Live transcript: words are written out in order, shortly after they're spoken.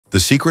The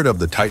secret of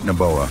the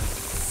Titanoboa,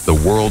 the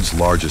world's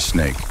largest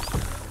snake.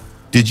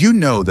 Did you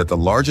know that the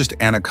largest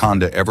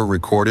anaconda ever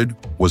recorded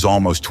was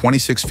almost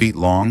 26 feet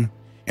long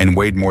and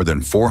weighed more than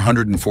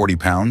 440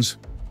 pounds?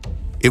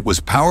 It was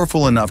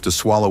powerful enough to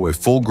swallow a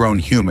full-grown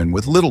human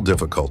with little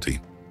difficulty.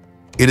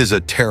 It is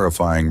a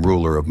terrifying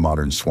ruler of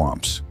modern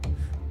swamps.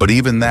 But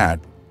even that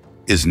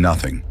is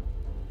nothing.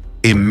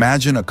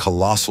 Imagine a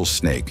colossal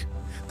snake,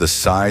 the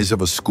size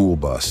of a school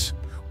bus,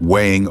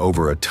 weighing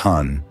over a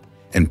ton,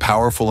 and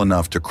powerful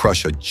enough to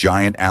crush a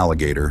giant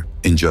alligator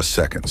in just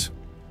seconds.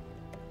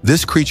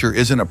 This creature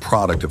isn't a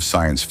product of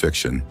science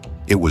fiction,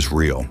 it was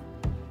real.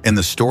 And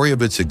the story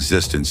of its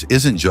existence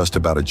isn't just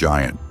about a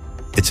giant,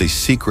 it's a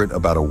secret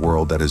about a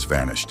world that has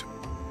vanished.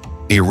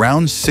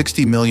 Around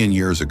 60 million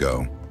years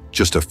ago,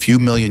 just a few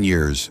million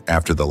years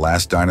after the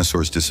last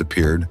dinosaurs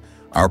disappeared,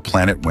 our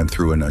planet went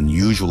through an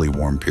unusually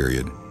warm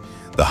period.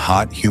 The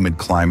hot, humid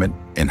climate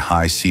and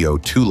high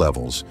CO2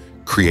 levels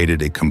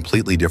created a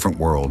completely different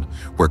world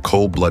where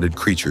cold-blooded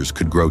creatures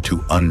could grow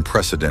to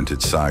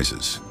unprecedented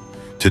sizes.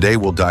 Today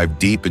we'll dive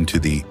deep into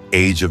the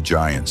Age of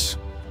Giants,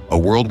 a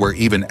world where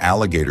even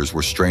alligators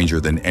were stranger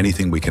than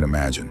anything we can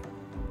imagine.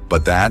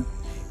 But that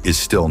is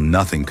still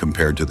nothing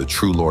compared to the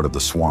true lord of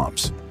the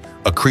swamps,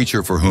 a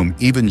creature for whom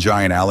even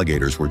giant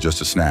alligators were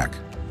just a snack.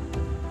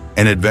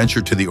 An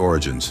adventure to the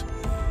origins,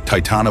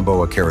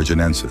 Titanoboa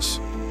cerrejonensis.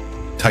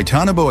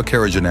 Titanoboa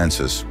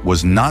cerrejonensis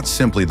was not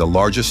simply the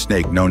largest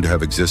snake known to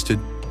have existed,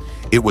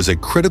 it was a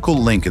critical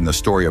link in the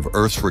story of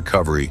Earth's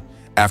recovery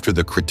after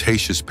the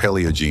Cretaceous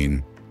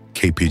Paleogene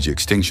 (KPG)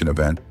 extinction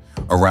event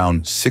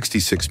around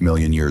 66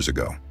 million years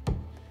ago.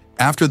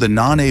 After the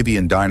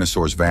non-avian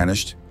dinosaurs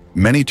vanished,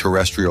 many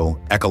terrestrial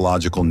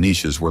ecological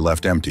niches were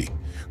left empty,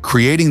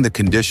 creating the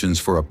conditions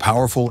for a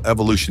powerful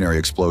evolutionary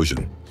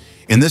explosion.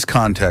 In this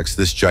context,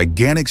 this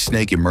gigantic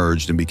snake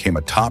emerged and became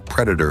a top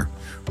predator,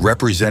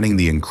 representing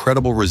the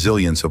incredible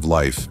resilience of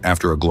life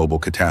after a global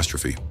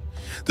catastrophe.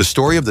 The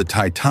story of the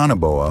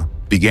Titanoboa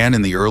began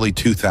in the early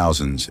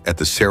 2000s at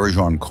the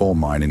Cerrejón coal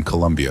mine in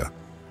Colombia,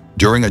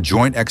 during a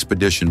joint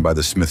expedition by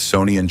the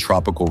Smithsonian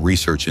Tropical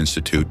Research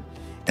Institute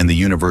and the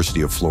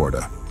University of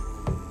Florida.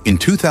 In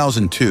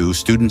 2002,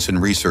 students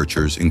and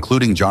researchers,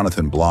 including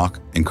Jonathan Block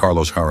and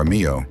Carlos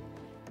Jaramillo,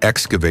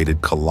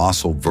 excavated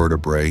colossal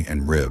vertebrae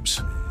and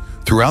ribs.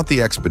 Throughout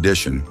the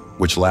expedition,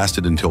 which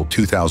lasted until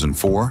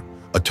 2004,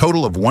 a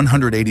total of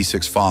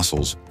 186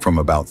 fossils from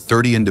about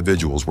 30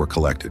 individuals were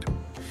collected.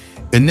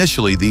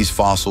 Initially, these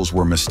fossils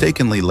were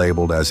mistakenly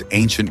labeled as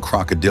ancient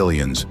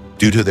crocodilians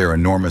due to their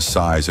enormous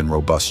size and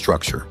robust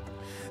structure.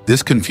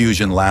 This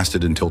confusion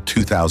lasted until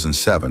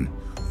 2007,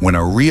 when a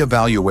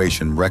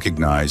reevaluation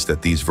recognized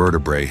that these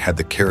vertebrae had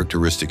the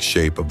characteristic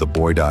shape of the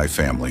Boidae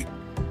family,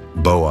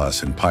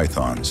 boas and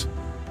pythons,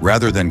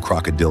 rather than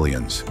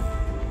crocodilians.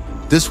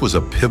 This was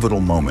a pivotal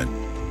moment,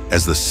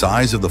 as the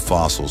size of the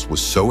fossils was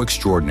so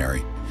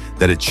extraordinary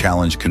that it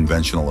challenged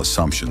conventional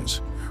assumptions,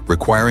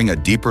 requiring a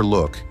deeper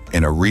look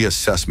and a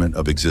reassessment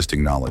of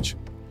existing knowledge.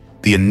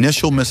 The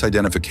initial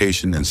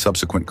misidentification and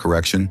subsequent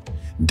correction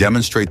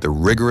demonstrate the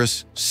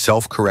rigorous,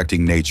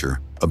 self-correcting nature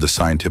of the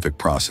scientific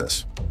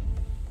process.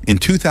 In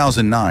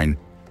 2009,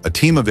 a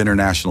team of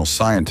international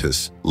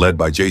scientists, led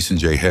by Jason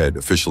J. Head,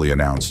 officially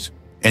announced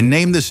and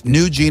named this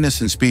new genus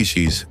and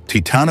species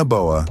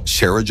Titanoboa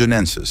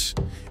cerrejonensis,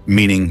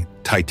 meaning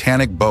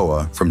Titanic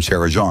boa from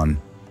cerrejon,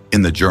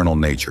 in the journal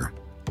Nature.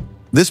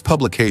 This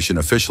publication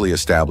officially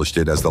established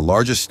it as the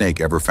largest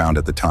snake ever found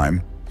at the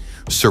time,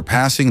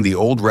 surpassing the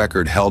old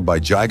record held by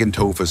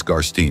Gigantophis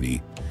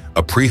garstini,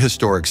 a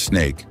prehistoric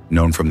snake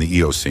known from the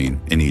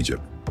Eocene in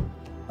Egypt.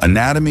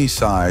 Anatomy,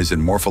 size,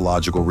 and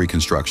morphological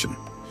reconstruction.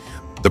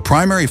 The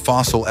primary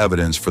fossil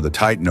evidence for the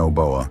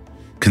Titanoboa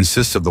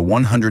consists of the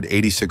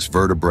 186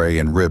 vertebrae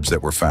and ribs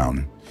that were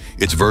found.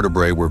 Its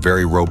vertebrae were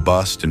very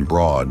robust and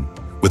broad,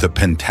 with a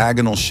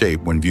pentagonal shape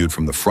when viewed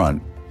from the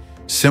front,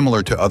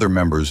 similar to other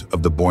members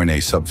of the Boinae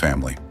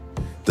subfamily.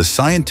 The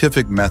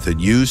scientific method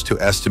used to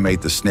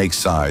estimate the snake's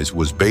size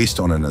was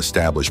based on an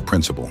established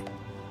principle,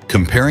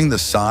 comparing the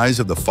size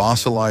of the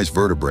fossilized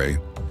vertebrae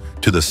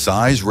to the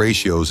size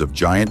ratios of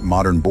giant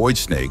modern boid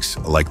snakes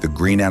like the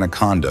green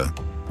anaconda,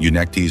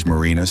 Eunectes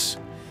marinus,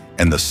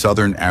 and the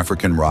southern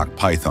African rock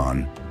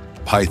python,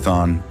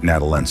 Python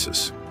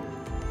natalensis.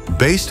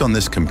 Based on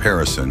this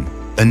comparison,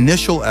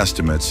 initial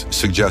estimates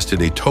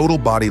suggested a total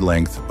body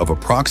length of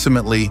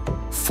approximately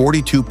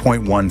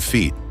 42.1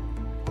 feet.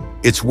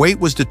 Its weight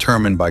was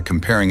determined by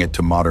comparing it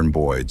to modern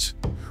boids,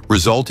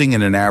 resulting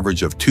in an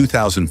average of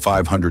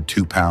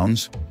 2,502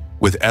 pounds,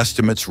 with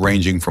estimates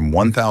ranging from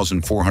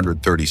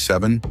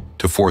 1,437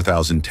 to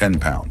 4,010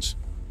 pounds.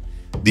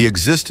 The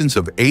existence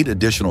of 8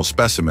 additional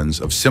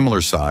specimens of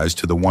similar size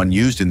to the one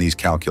used in these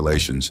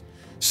calculations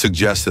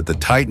suggests that the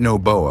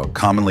Titanoboa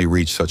commonly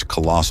reached such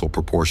colossal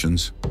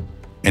proportions.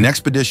 An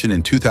expedition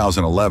in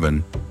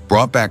 2011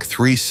 brought back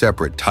 3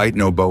 separate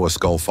Titanoboa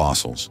skull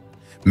fossils,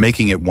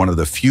 making it one of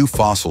the few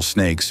fossil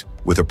snakes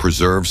with a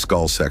preserved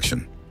skull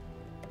section.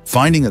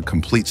 Finding a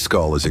complete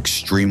skull is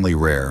extremely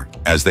rare,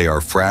 as they are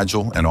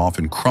fragile and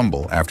often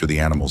crumble after the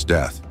animal's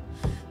death.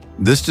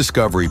 This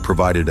discovery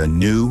provided a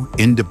new,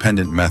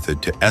 independent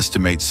method to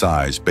estimate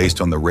size based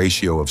on the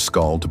ratio of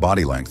skull to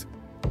body length.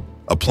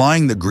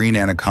 Applying the green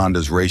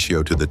anaconda's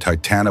ratio to the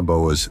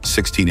Titanoboa's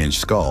 16-inch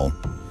skull,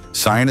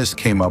 scientists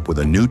came up with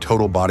a new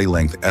total body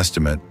length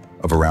estimate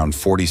of around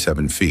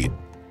 47 feet.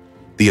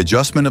 The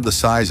adjustment of the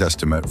size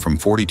estimate from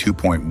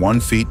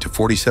 42.1 feet to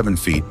 47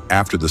 feet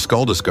after the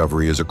skull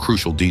discovery is a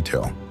crucial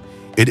detail.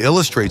 It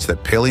illustrates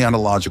that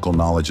paleontological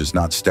knowledge is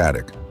not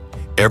static.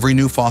 Every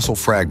new fossil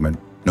fragment,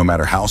 no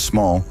matter how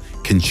small,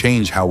 can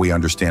change how we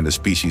understand a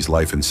species'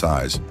 life and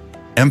size,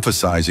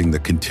 emphasizing the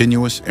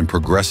continuous and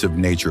progressive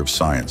nature of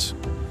science.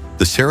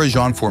 The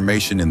Cerrejon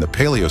Formation in the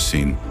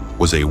Paleocene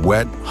was a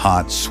wet,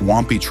 hot,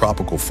 swampy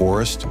tropical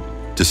forest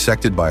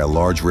dissected by a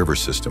large river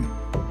system.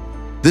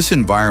 This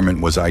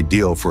environment was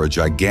ideal for a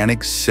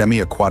gigantic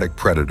semi-aquatic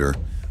predator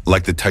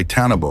like the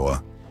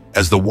Titanoboa,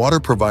 as the water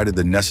provided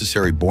the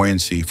necessary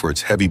buoyancy for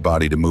its heavy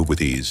body to move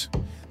with ease.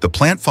 The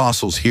plant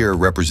fossils here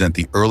represent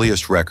the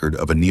earliest record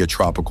of a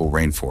neotropical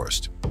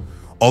rainforest.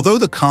 Although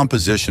the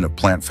composition of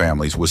plant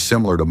families was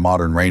similar to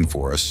modern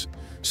rainforests,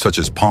 such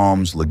as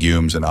palms,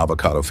 legumes, and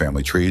avocado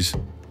family trees,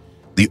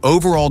 the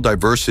overall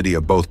diversity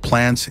of both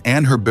plants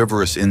and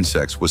herbivorous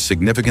insects was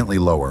significantly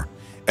lower,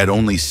 at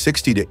only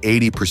 60 to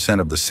 80%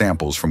 of the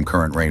samples from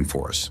current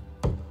rainforests.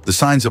 The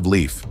signs of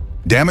leaf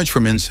damage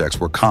from insects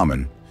were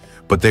common,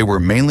 but they were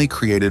mainly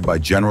created by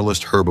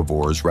generalist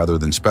herbivores rather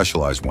than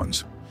specialized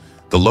ones.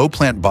 The low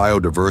plant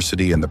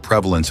biodiversity and the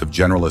prevalence of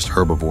generalist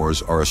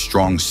herbivores are a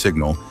strong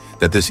signal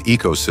that this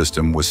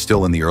ecosystem was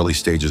still in the early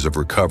stages of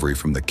recovery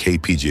from the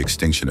KPG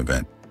extinction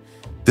event.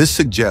 This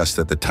suggests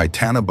that the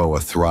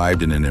Titanoboa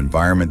thrived in an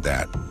environment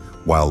that,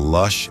 while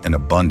lush and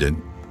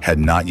abundant, had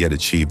not yet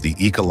achieved the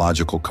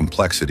ecological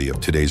complexity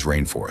of today's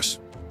rainforests.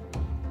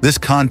 This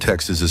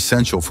context is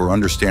essential for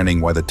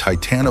understanding why the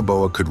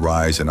Titanoboa could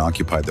rise and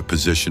occupy the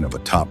position of a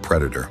top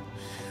predator.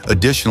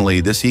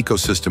 Additionally, this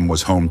ecosystem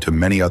was home to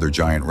many other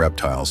giant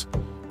reptiles,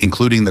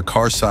 including the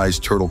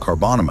car-sized turtle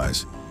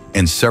Carbonemys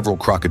and several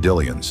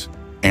crocodilians,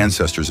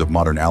 ancestors of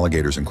modern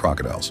alligators and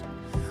crocodiles,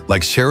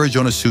 like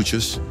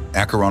cerrejonensis,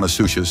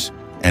 Acherontosuchus,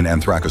 and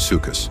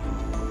Anthracosuchus.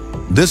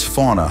 This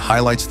fauna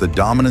highlights the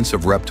dominance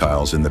of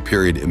reptiles in the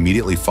period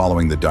immediately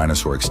following the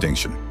dinosaur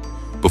extinction,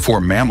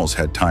 before mammals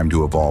had time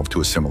to evolve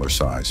to a similar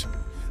size.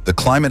 The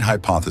climate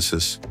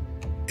hypothesis,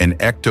 an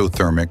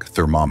ectothermic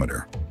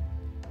thermometer.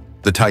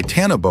 The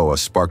Titanoboa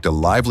sparked a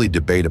lively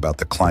debate about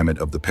the climate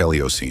of the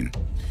Paleocene.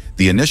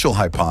 The initial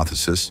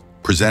hypothesis,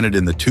 presented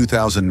in the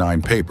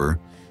 2009 paper,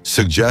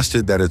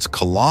 suggested that its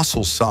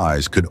colossal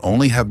size could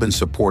only have been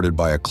supported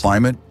by a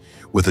climate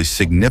with a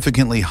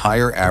significantly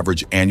higher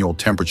average annual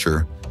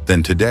temperature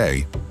than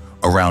today,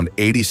 around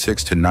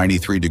 86 to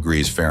 93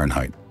 degrees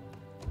Fahrenheit.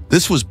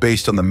 This was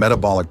based on the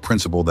metabolic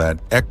principle that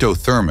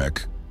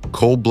ectothermic,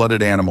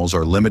 cold-blooded animals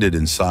are limited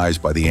in size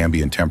by the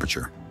ambient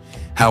temperature.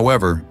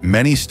 However,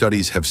 many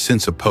studies have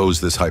since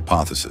opposed this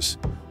hypothesis,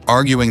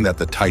 arguing that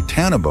the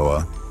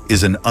Titanoboa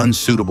is an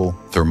unsuitable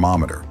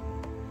thermometer.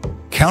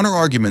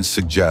 Counter-arguments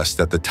suggest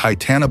that the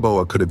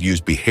Titanoboa could have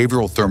used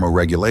behavioral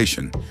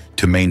thermoregulation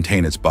to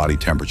maintain its body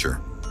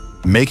temperature,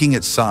 making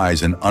its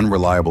size an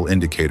unreliable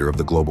indicator of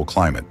the global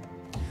climate.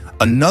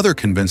 Another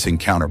convincing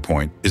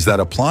counterpoint is that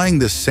applying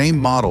this same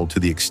model to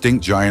the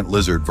extinct giant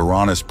lizard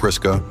Varanus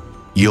prisca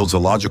yields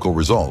illogical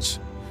results,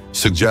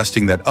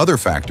 suggesting that other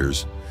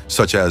factors,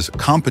 such as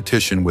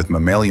competition with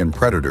mammalian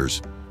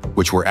predators,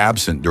 which were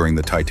absent during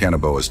the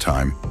Titanoboa's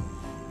time,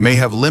 may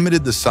have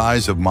limited the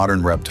size of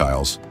modern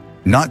reptiles,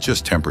 not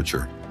just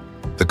temperature.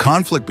 The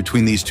conflict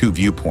between these two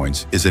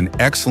viewpoints is an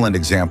excellent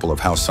example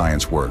of how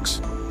science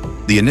works.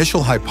 The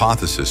initial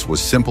hypothesis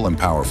was simple and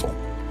powerful.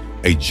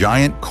 A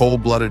giant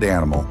cold-blooded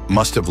animal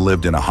must have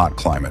lived in a hot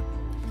climate.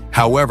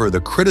 However, the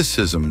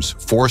criticisms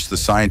forced the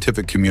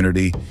scientific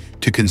community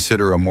to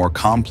consider a more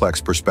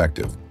complex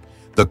perspective.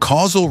 The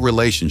causal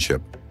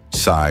relationship,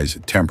 size,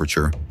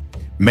 temperature,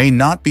 may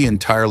not be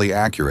entirely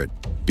accurate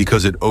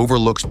because it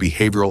overlooks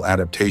behavioral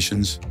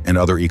adaptations and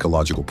other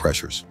ecological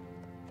pressures.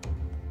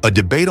 A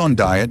debate on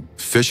diet,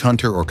 fish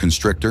hunter or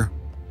constrictor?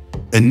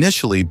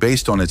 Initially,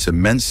 based on its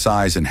immense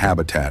size and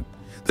habitat,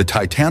 the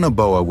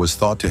Titanoboa was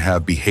thought to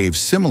have behaved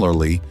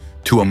similarly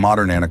to a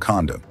modern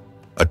anaconda,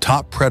 a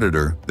top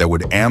predator that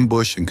would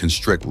ambush and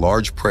constrict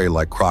large prey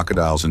like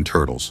crocodiles and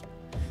turtles.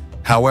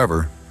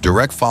 However,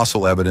 direct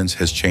fossil evidence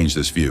has changed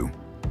this view.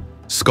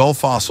 Skull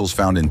fossils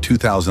found in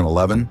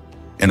 2011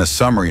 and a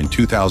summary in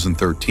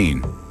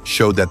 2013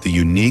 showed that the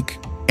unique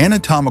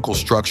anatomical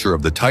structure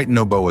of the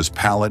Titanoboa's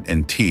palate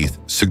and teeth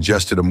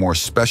suggested a more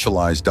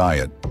specialized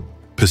diet,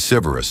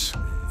 piscivorous,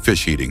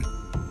 fish-eating.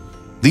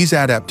 These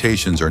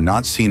adaptations are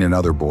not seen in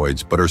other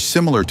boids but are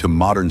similar to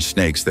modern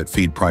snakes that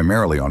feed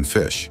primarily on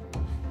fish.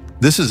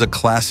 This is a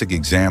classic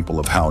example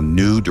of how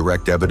new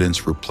direct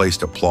evidence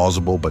replaced a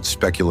plausible but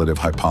speculative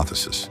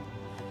hypothesis.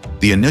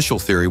 The initial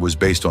theory was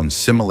based on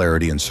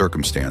similarity in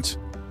circumstance,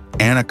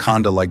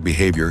 anaconda-like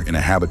behavior in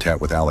a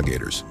habitat with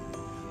alligators.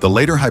 The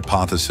later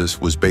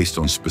hypothesis was based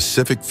on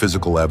specific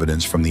physical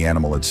evidence from the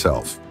animal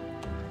itself,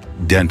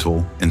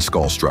 dental and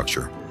skull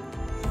structure.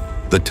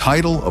 the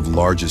title of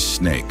largest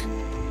snake.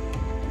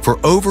 For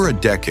over a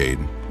decade,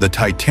 the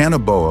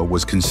Titanoboa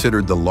was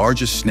considered the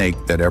largest snake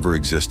that ever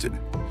existed.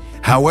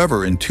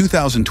 However, in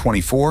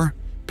 2024,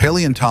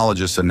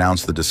 paleontologists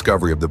announced the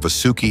discovery of the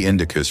Vasuki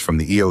indicus from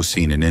the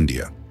Eocene in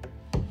India.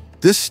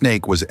 This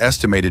snake was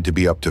estimated to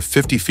be up to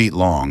 50 feet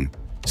long,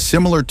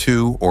 similar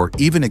to or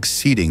even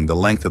exceeding the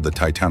length of the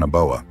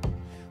Titanoboa.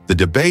 The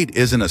debate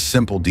isn't a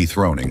simple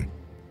dethroning.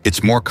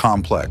 It's more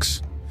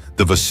complex.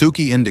 The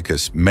Vasuki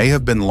indicus may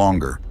have been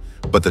longer,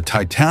 but the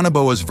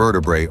Titanoboa's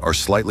vertebrae are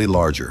slightly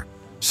larger,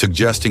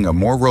 suggesting a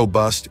more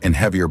robust and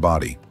heavier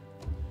body.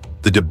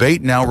 The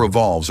debate now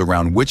revolves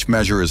around which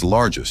measure is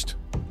largest,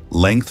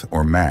 length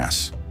or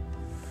mass.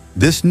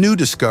 This new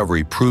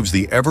discovery proves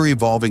the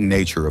ever-evolving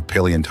nature of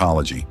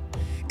paleontology.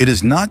 It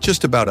is not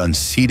just about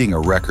unseating a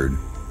record,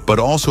 but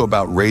also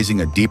about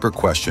raising a deeper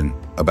question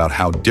about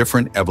how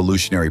different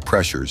evolutionary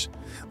pressures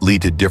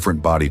lead to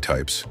different body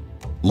types,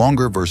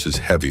 longer versus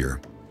heavier.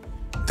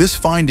 This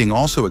finding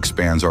also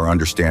expands our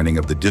understanding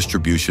of the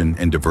distribution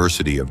and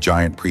diversity of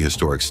giant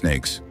prehistoric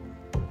snakes.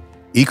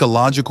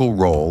 Ecological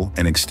role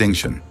and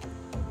extinction.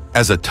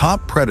 As a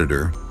top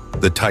predator,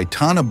 the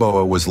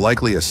Titanoboa was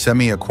likely a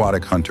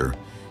semi-aquatic hunter,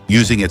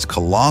 using its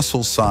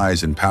colossal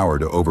size and power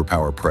to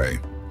overpower prey.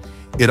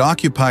 It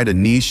occupied a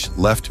niche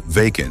left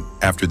vacant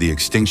after the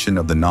extinction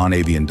of the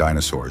non-avian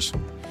dinosaurs.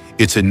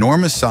 Its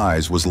enormous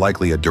size was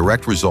likely a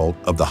direct result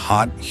of the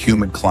hot,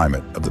 humid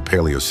climate of the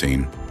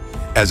Paleocene.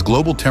 As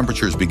global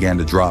temperatures began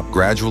to drop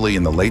gradually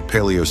in the late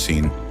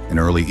Paleocene and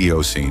early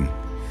Eocene,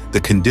 the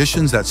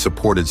conditions that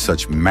supported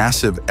such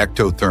massive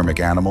ectothermic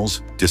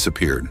animals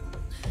disappeared.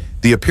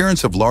 The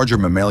appearance of larger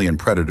mammalian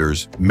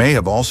predators may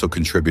have also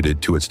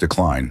contributed to its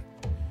decline.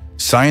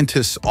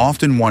 Scientists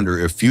often wonder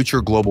if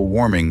future global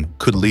warming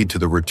could lead to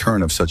the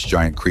return of such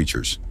giant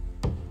creatures.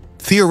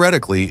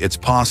 Theoretically, it's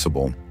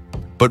possible,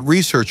 but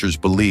researchers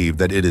believe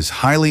that it is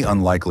highly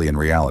unlikely in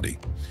reality.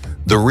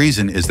 The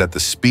reason is that the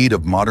speed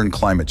of modern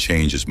climate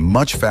change is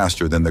much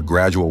faster than the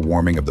gradual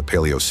warming of the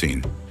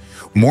Paleocene.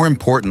 More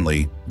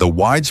importantly, the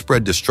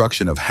widespread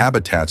destruction of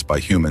habitats by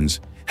humans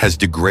has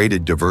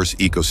degraded diverse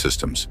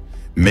ecosystems,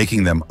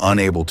 making them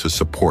unable to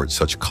support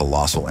such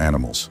colossal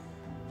animals.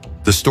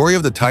 The story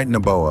of the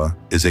Titanoboa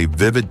is a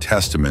vivid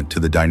testament to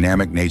the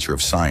dynamic nature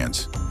of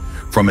science.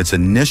 From its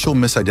initial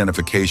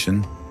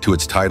misidentification to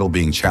its title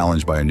being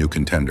challenged by a new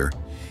contender,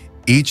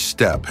 each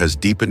step has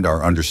deepened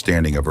our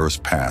understanding of Earth's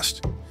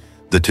past.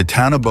 The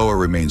Titanoboa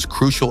remains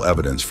crucial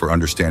evidence for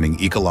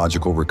understanding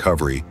ecological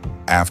recovery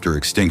after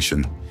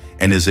extinction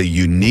and is a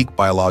unique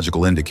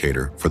biological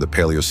indicator for the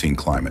Paleocene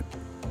climate.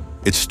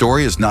 Its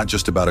story is not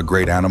just about a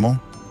great animal,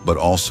 but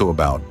also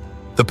about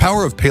the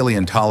power of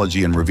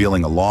paleontology in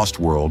revealing a lost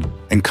world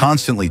and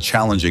constantly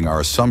challenging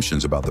our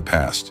assumptions about the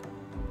past.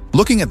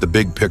 Looking at the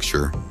big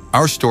picture,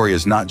 our story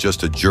is not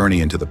just a journey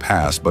into the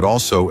past, but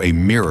also a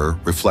mirror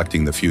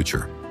reflecting the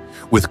future.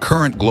 With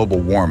current global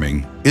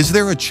warming, is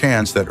there a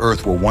chance that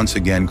Earth will once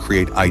again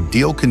create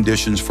ideal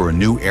conditions for a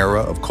new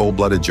era of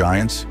cold-blooded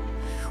giants?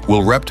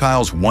 Will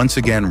reptiles once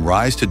again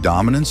rise to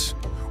dominance?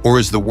 Or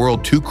is the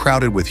world too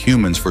crowded with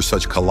humans for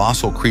such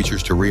colossal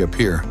creatures to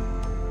reappear?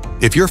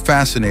 If you're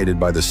fascinated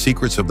by the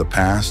secrets of the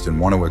past and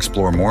want to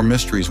explore more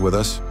mysteries with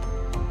us,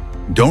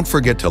 don't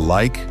forget to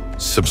like,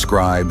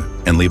 subscribe,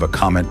 and leave a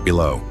comment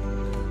below.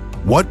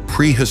 What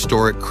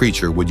prehistoric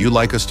creature would you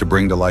like us to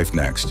bring to life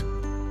next?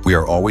 We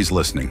are always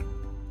listening.